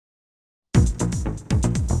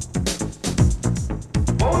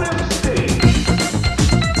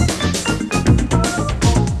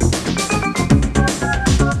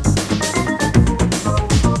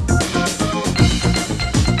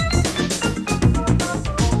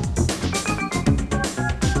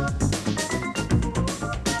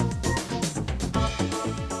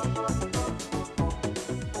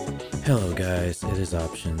guys? It is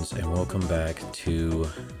Options, and welcome back to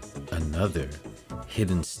another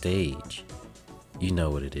hidden stage. You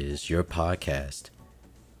know what it is, your podcast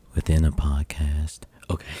within a podcast.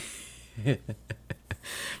 Okay.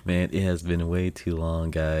 Man, it has been way too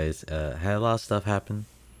long, guys. Had a lot of stuff happen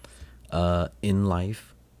in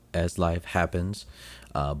life, as life happens.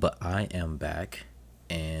 But I am back,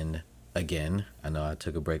 and again, I know I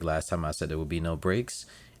took a break last time. I said there would be no breaks,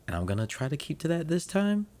 and I'm gonna try to keep to that this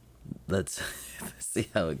time. Let's see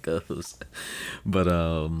how it goes. But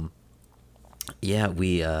yeah,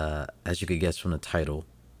 we as you could guess from the title,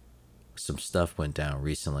 some stuff went down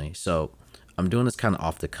recently. So I'm doing this kind of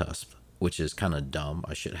off the cusp, which is kind of dumb.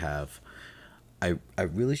 I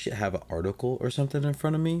really should have an article or something in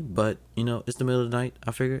front of me, but it's the middle of the night.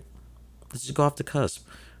 I figured let's just go off the cusp.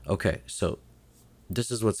 Okay, so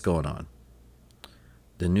this is what's going on.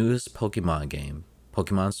 The newest Pokemon game,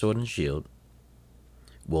 Pokemon Sword and Shield,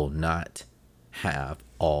 will not have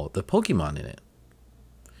all the Pokemon in it.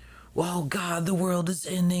 Well, God, the world is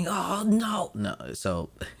ending. Oh no.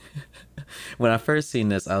 So when I first seen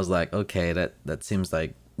this, I was like, okay, that seems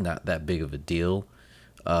like not that big of a deal.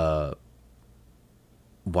 Why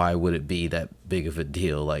would it be that big of a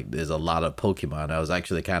deal? Like, there's a lot of Pokemon. I was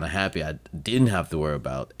actually kind of happy I didn't have to worry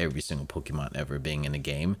about every single Pokemon ever being in the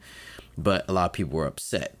game, but a lot of people were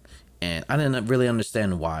upset. And I didn't really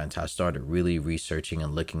understand why until I started really researching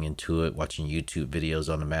and looking into it, watching YouTube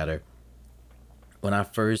videos on the matter. When I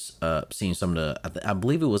first seen some of I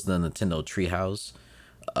believe it was the Nintendo Treehouse.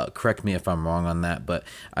 Correct me if I'm wrong on that, but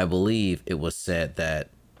I believe it was said that,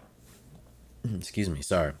 excuse me,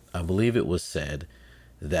 sorry. I believe it was said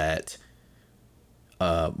that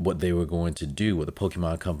what they were going to do, what the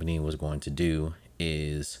Pokemon Company was going to do,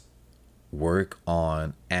 is work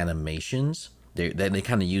on animations. They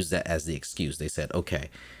kind of used that as the excuse. They said, okay,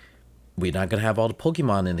 we're not going to have all the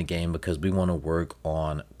Pokemon in the game because we want to work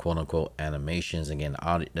on quote unquote animations. Again,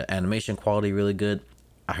 the animation quality really good.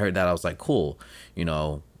 I heard that. I was like, cool.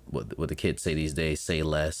 What the kids say these days, say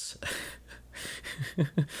less.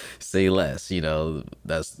 Say less,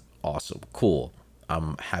 that's awesome. Cool.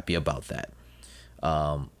 I'm happy about that.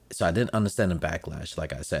 So I didn't understand the backlash,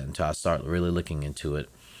 like I said, until I started really looking into it.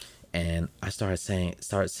 And I started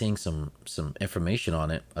seeing some information on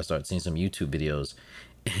it. I started seeing some YouTube videos,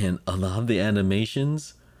 and a lot of the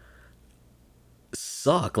animations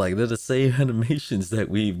suck. Like, they're the same animations that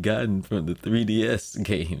we've gotten from the 3DS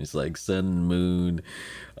games, like Sun and Moon.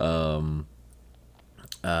 I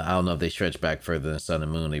don't know if they stretch back further than Sun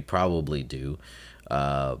and Moon. They probably do.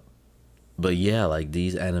 But yeah, like,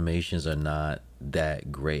 these animations are not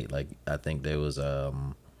that great. Like, I think there was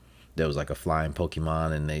like a flying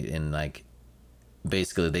Pokemon, and like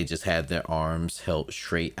basically they just had their arms held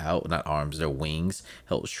straight out, not arms, their wings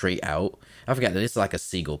held straight out. I forgot that it's like a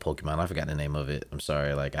seagull Pokemon. I forgot the name of it. I'm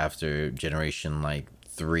sorry. Like, after generation like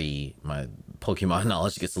 3, my Pokemon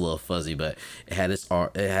knowledge gets a little fuzzy, but it had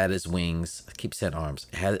its wings. I keep saying arms.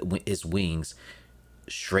 It had its wings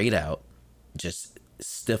straight out, just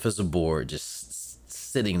stiff as a board, just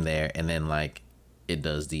sitting there, and then like it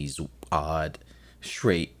does these odd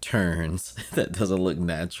straight turns that doesn't look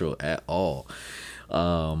natural at all.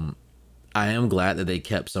 I am glad that they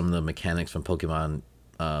kept some of the mechanics from Pokemon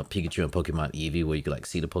Pikachu and Pokemon Eevee, where you could like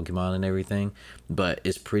see the Pokemon and everything, but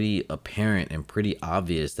it's pretty apparent and pretty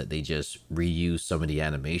obvious that they just reused some of the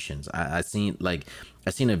animations. I seen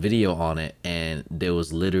a video on it, and there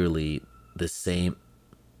was literally the same.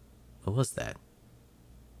 What was that?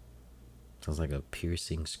 Sounds like a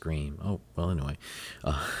piercing scream. Oh, well, anyway.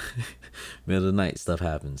 Middle of the night, stuff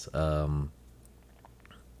happens.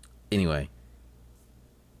 Anyway.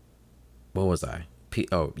 What was I?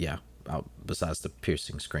 Oh, yeah. Besides the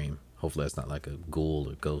piercing scream. Hopefully that's not like a ghoul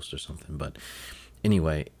or ghost or something. But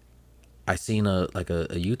anyway, I seen a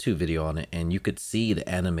YouTube video on it, and you could see the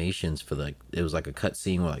animations for it was like a cut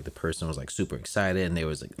scene where like the person was like super excited, and they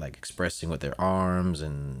was like expressing with their arms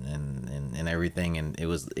and everything, and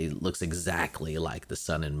it looks exactly like the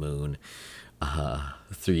Sun and Moon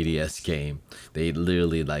 3DS game. They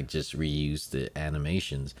literally like just reused the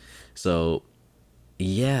animations. So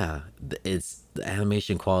yeah, the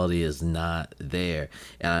animation quality is not there,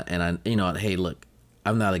 and I hey, look,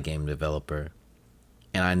 I'm not a game developer,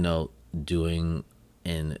 and I know doing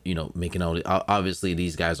and making all obviously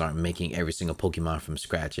these guys aren't making every single Pokemon from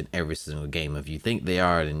scratch in every single game. If you think they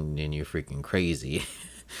are, then you're freaking crazy.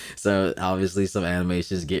 So obviously some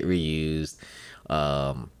animations get reused,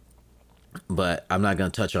 but I'm not gonna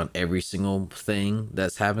touch on every single thing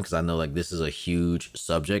that's happened, because I know like this is a huge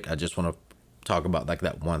subject. I just want to talk about like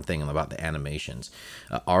that one thing about the animations.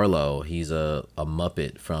 Arlo, he's a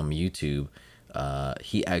Muppet from YouTube.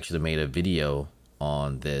 he actually made a video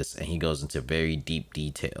on this, and he goes into very deep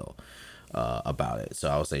detail about it. So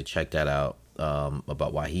I would say check that out,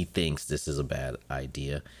 about why he thinks this is a bad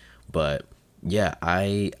idea. But yeah,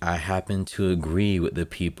 I happen to agree with the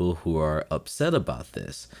people who are upset about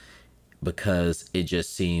this, because it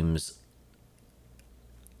just seems,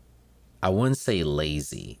 I wouldn't say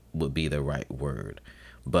lazy would be the right word,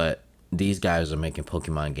 but these guys are making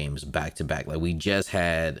Pokemon games back to back. Like, we just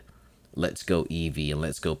had Let's Go Eevee and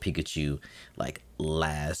Let's Go Pikachu like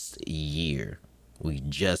last year. We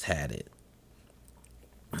just had it.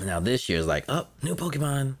 Now this year is like, oh, new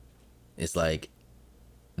Pokemon. It's like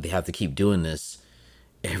they have to keep doing this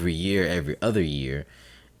every year, every other year.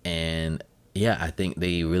 And yeah, I think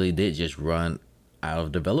they really did just run out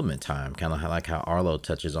of development time, kind of like how Arlo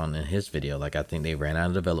touches on in his video. Like, I think they ran out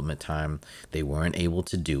of development time. They weren't able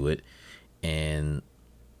to do it, and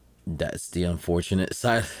that's the unfortunate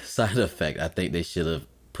side effect. I think they should have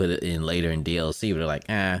put it in later in DLC, but they're like,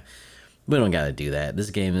 we don't gotta do that.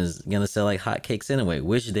 This game is gonna sell like hotcakes anyway,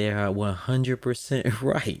 which they are 100%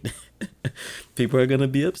 right. People are gonna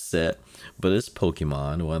be upset, but it's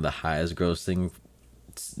Pokemon, one of the highest grossing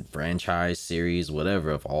franchise series,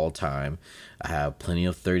 whatever, of all time. I have plenty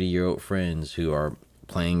of 30-year-old friends who are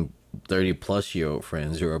playing, 30-plus-year-old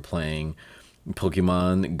friends who are playing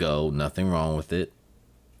Pokemon Go. Nothing wrong with it.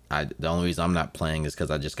 The only reason I'm not playing is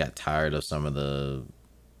because I just got tired of some of the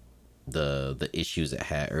issues it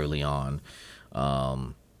had early on.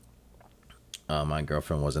 My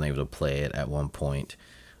girlfriend wasn't able to play it at one point,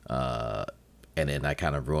 and then I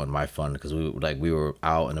kind of ruined my fun, because we were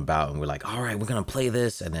out and about and we're like, all right, we're gonna play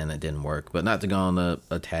this, and then it didn't work. But not to go on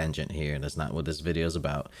a tangent here, and that's not what this video is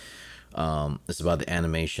about. It's about the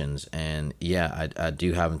animations, and yeah, I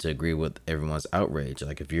do happen to agree with everyone's outrage.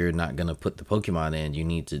 Like, if you're not gonna put the Pokemon in, you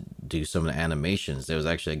need to do some of the animations. There was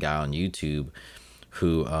actually a guy on YouTube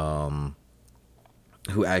who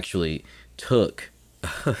actually took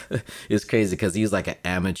it's crazy, because he's like an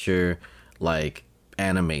amateur, like,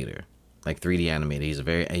 animator, like 3D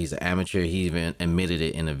animator. He's an amateur. He even admitted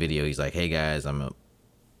it in a video. He's like, hey guys, I'm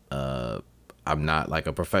not like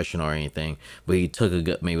a professional or anything, but he took a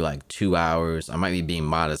good maybe like 2 hours. I might be being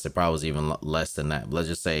modest. It probably was even less than that. But let's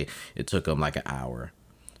just say it took him like an hour,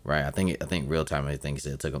 right? I think real time. I think he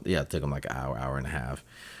said it took him like an hour and a half.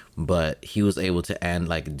 But he was able to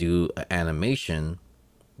do an animation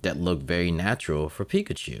that looked very natural for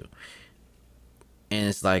Pikachu. And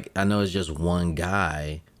it's like, I know it's just one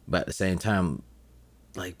guy, but at the same time,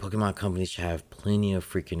 like, Pokemon companies should have plenty of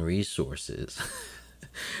freaking resources.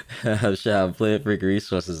 Should have plenty of freaking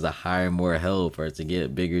resources to hire more help, or to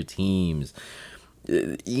get bigger teams.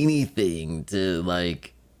 Anything to,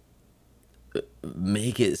 like,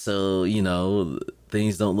 make it so,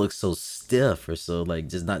 things don't look so stiff, or so, like,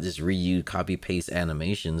 just not just reuse, copy paste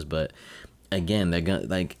animations. But again, they're gonna,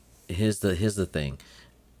 like, here's the thing.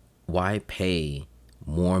 Why pay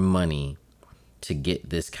more money to get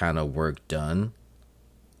this kind of work done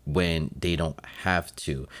when they don't have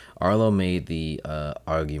to? Arlo made the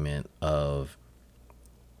argument of,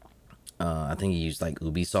 I think he used like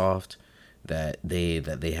Ubisoft, that they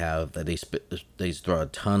throw a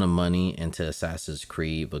ton of money into Assassin's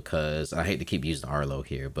Creed, because I hate to keep using Arlo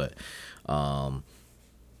here, but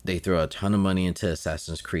they throw a ton of money into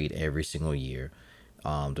Assassin's Creed every single year,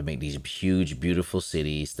 to make these huge, beautiful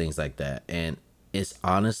cities, things like that. And it's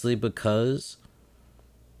honestly because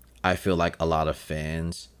I feel like a lot of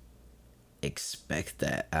fans expect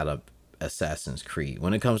that out of Assassin's Creed.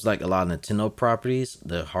 When it comes to like a lot of Nintendo properties,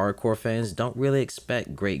 the hardcore fans don't really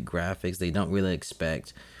expect great graphics. They don't really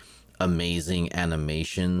expect amazing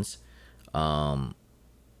animations.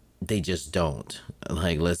 They just don't.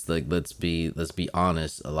 Like, let's be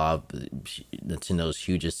honest. A lot of Nintendo's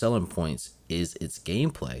hugest selling points is its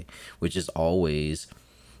gameplay, which is always,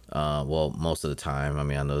 well, most of the time. I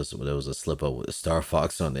mean, I know there was a slip up with Star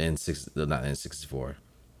Fox on the not N64,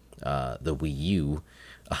 the Wii U,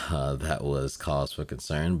 that was cause for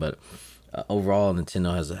concern. But overall,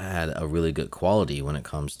 Nintendo has had a really good quality when it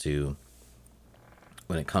comes to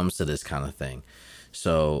this kind of thing.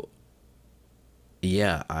 So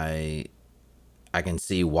yeah, I can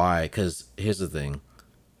see why. Because here's the thing,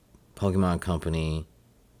 Pokemon Company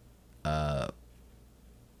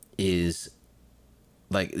is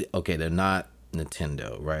like, okay, they're not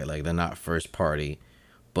Nintendo, right? Like, they're not first party,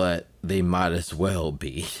 but they might as well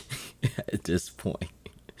be at this point.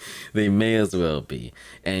 They may as well be.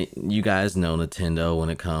 And you guys know Nintendo, when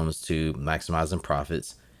it comes to maximizing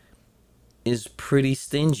profits, is pretty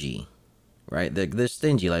stingy, right? They're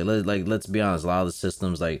stingy. Like, let's be honest. A lot of the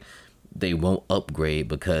systems, like, they won't upgrade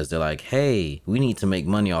because they're like, hey, we need to make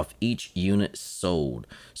money off each unit sold.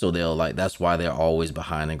 So they'll like, that's why they're always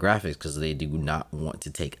behind in graphics, because they do not want to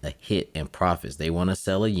take a hit in profits. They want to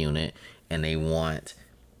sell a unit and they want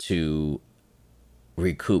to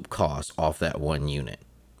recoup costs off that one unit.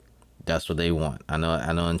 That's what they want. I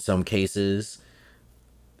know in some cases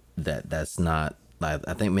that's not, like,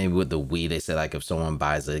 I think maybe with the Wii they said like if someone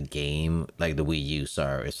buys a game, like the Wii U,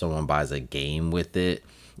 sorry, if someone buys a game with it,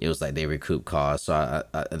 it was like they recoup costs. So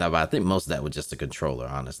I think most of that was just the controller.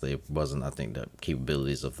 Honestly, it wasn't, I think, the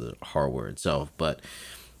capabilities of the hardware itself. But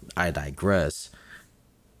I digress.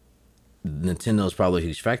 Nintendo's probably a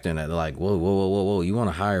huge factor in that. They're like, whoa, you want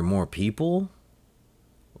to hire more people?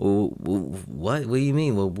 What do you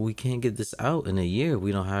mean? Well, we can't get this out in a year.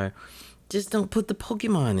 We don't hire. Just don't put the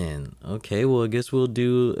Pokemon in. Okay, well, I guess we'll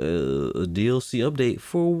do a DLC update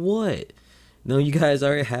for what? No, you guys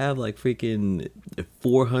already have like freaking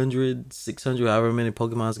 400, 600, however many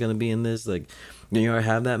Pokemon's gonna be in this. Like, you already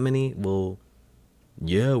have that many? Well,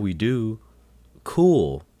 yeah, we do.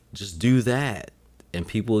 Cool. Just do that. And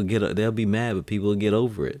people will they'll be mad, but people will get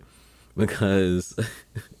over it. Because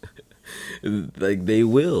like they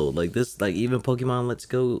will. Like this, like even Pokemon Let's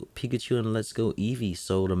Go Pikachu and Let's Go Eevee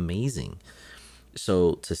sold amazing.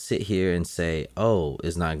 So to sit here and say, oh,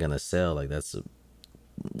 it's not gonna sell, like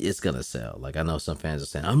it's gonna sell. Like I know some fans are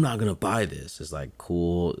saying, I'm not gonna buy this. It's like,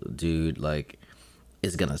 cool, dude, like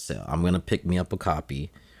it's gonna sell. I'm gonna pick me up a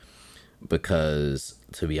copy because,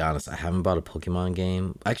 to be honest, I haven't bought a Pokemon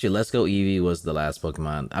game. Actually, Let's Go Eevee was the last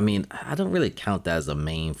Pokemon. I mean, I don't really count that as a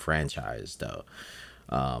main franchise though.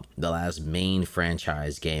 The last main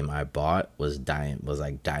franchise game I bought was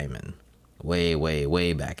like Diamond,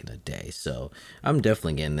 way back in the day. So I'm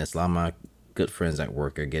definitely getting this. A lot of my good friends at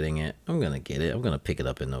work are getting it. I'm gonna get it. I'm gonna pick it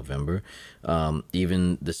up in November,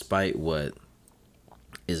 even despite what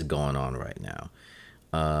is going on right now.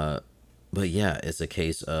 But yeah, it's a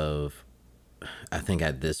case of, I think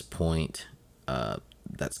at this point,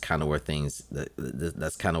 that's kind of where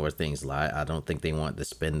that's kind of where things lie. I don't think they want to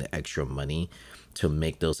spend the extra money to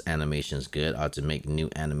make those animations good or to make new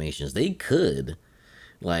animations. They could,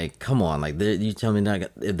 like, come on, like you tell me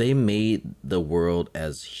that if they made the world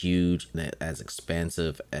as huge and as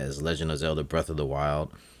expansive as Legend of Zelda Breath of the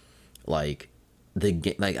Wild, like I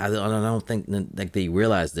don't think like they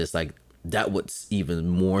realize this, like that would even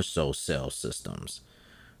more so sell systems.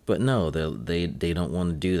 But no, they don't want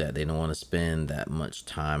to do that. They don't want to spend that much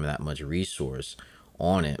time, that much resource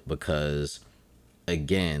on it because,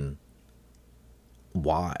 again,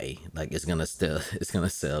 why? Like it's gonna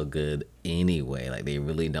sell good anyway. Like they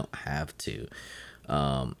really don't have to.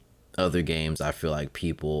 Other games, I feel like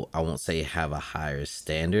people, I won't say have a higher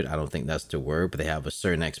standard, I don't think that's the word, but they have a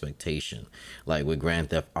certain expectation. Like with Grand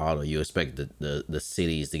Theft Auto, you expect the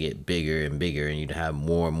cities to get bigger and bigger and you'd have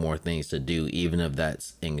more and more things to do, even if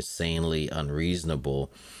that's insanely unreasonable.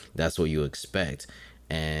 That's what you expect.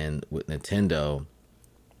 And with Nintendo,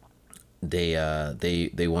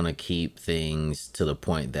 they want to keep things to the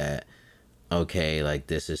point that, okay, like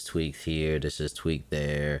this is tweaked here, this is tweaked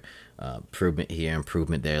there, improvement here,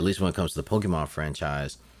 improvement there, at least when it comes to the Pokemon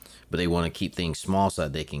franchise. But they want to keep things small so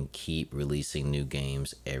that they can keep releasing new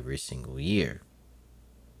games every single year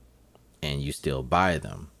and you still buy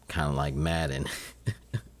them, kind of like Madden.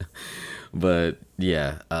 But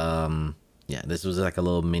yeah, yeah, this was like a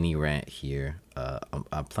little mini rant here.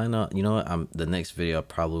 I plan on, you know what, the next video I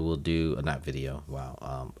probably will do, not video,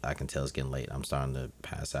 wow, I can tell it's getting late, I'm starting to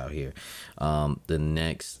pass out here. The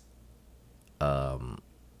next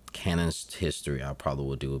canon's history I probably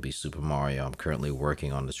will do will be Super Mario. I'm currently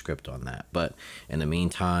working on the script on that, but in the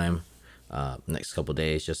meantime, next couple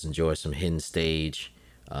days, just enjoy some Hidden Stage.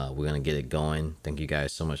 We're gonna get it going. Thank you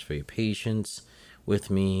guys so much for your patience with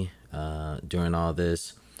me during all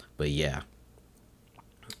this. But yeah,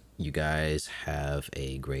 you guys have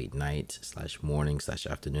a great night / morning /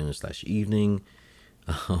 afternoon / evening,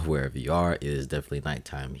 wherever you are. It is definitely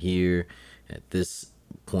nighttime here at this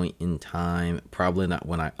point in time. Probably not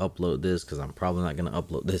when I upload this, because I'm probably not gonna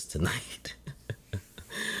upload this tonight.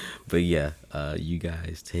 But yeah, you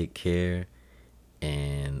guys take care,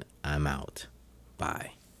 and I'm out.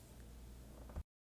 Bye.